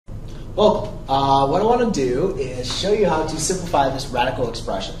Welcome. What I want to do is show you how to simplify this radical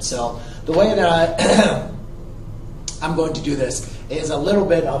expression. So the way that I'm going to do this is a little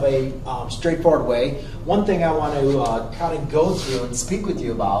bit of a straightforward way. One thing I want to kind of go through and speak with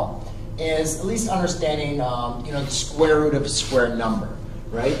you about is at least understanding the square root of a square number,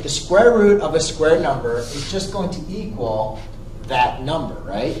 right? The square root of a square number is just going to equal that number,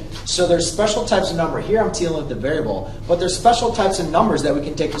 right? So there's special types of number. Here I'm dealing with the variable, but there's special types of numbers that we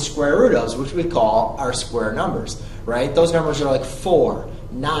can take the square root of, which we call our square numbers, right? Those numbers are like 4,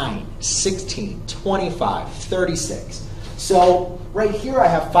 9, 16, 25, 36. So right here I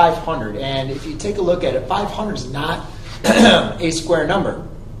have 500, and if you take a look at it, 500 is not a square number.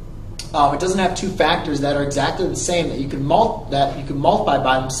 It doesn't have two factors that are exactly the same that you can multiply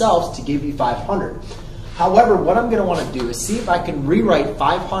by themselves to give you 500. However, what I'm going to want to do is see if I can rewrite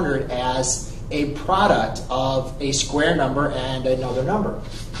 500 as a product of a square number and another number.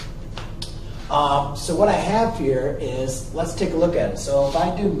 So what I have here is, let's take a look at it. So if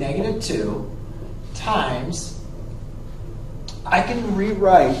I do -2 times, I can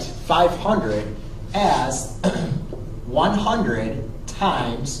rewrite 500 as 100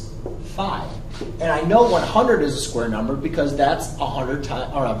 times 5. And I know 100 is a square number because that's 100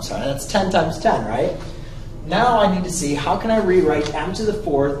 times, or I'm sorry, that's 10 times 10, right? Now I need to see how can I rewrite m to the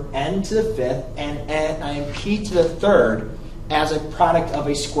 4th, n to the 5th, and p to the 3rd as a product of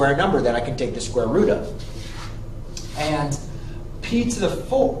a square number that I can take the square root of. And m to the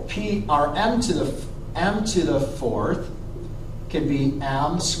 4th could be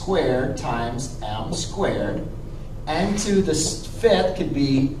m squared times m squared. N to the 5th could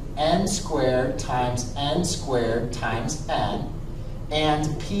be n squared times n squared times n.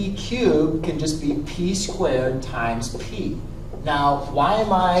 And p cubed can just be p squared times p. Now, why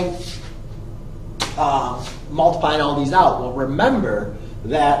am I multiplying all these out? Well, remember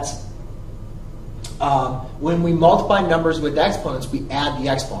that when we multiply numbers with exponents, we add the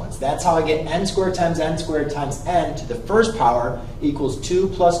exponents. That's how I get n squared times n to the first power equals 2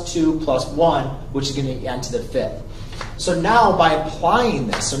 plus 2 plus 1, which is going to be n to the 5th. So now by applying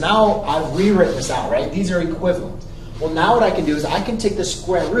this, so now I've rewritten this out, right? These are equivalent. Well, now what I can do is I can take the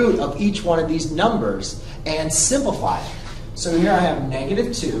square root of each one of these numbers and simplify it. So here I have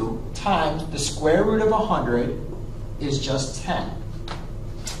 -2 times the square root of 100 is just 10.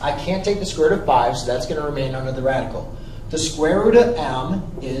 I can't take the square root of 5, so that's going to remain under the radical. The square root of m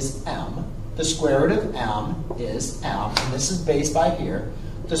is m. The square root of m is m, and this is based by here.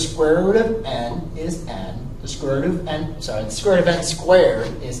 The square root of n is n. The square root of n, sorry, the square root of n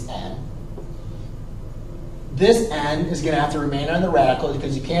squared is n. This n is going to have to remain on the radical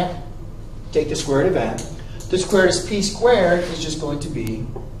because you can't take the square root of n. The square root of p squared is just going to be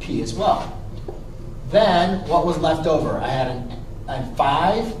p as well. Then what was left over? I had a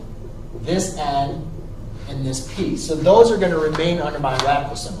 5, this n, and this p. So those are going to remain under my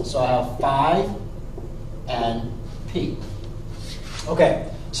radical symbol. So I have 5 and p. Okay,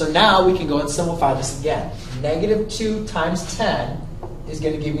 so now we can go and simplify this again. -2 times 10 is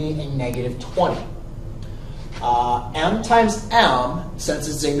going to give me a -20. M times m, since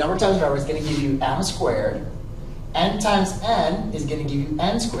it's a number times number, is going to give you m squared. N times n is going to give you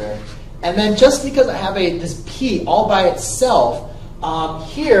n squared. And then just because I have this p all by itself,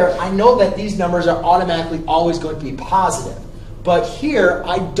 here I know that these numbers are automatically always going to be positive. But here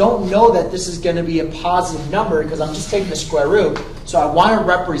I don't know that this is going to be a positive number because I'm just taking the square root. So I want to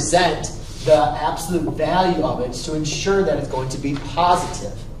represent the absolute value of it to ensure that it's going to be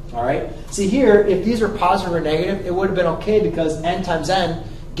positive. All right. See here, if these were positive or negative, it would have been okay because n times n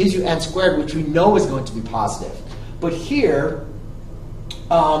gives you n squared, which we know is going to be positive. But here,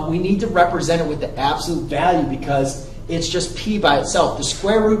 we need to represent it with the absolute value because it's just p by itself. The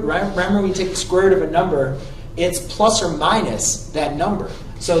square root, remember when you take the square root of a number, it's plus or minus that number.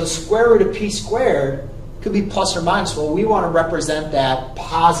 So the square root of p squared could be plus or minus. Well, we want to represent that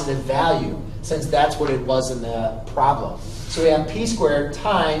positive value since that's what it was in the problem. So we have p squared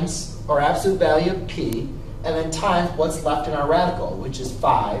times our absolute value of p, and then times what's left in our radical, which is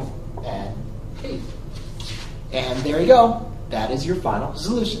 5 and p. And there you go. That is your final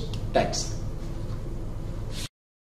solution. Thanks.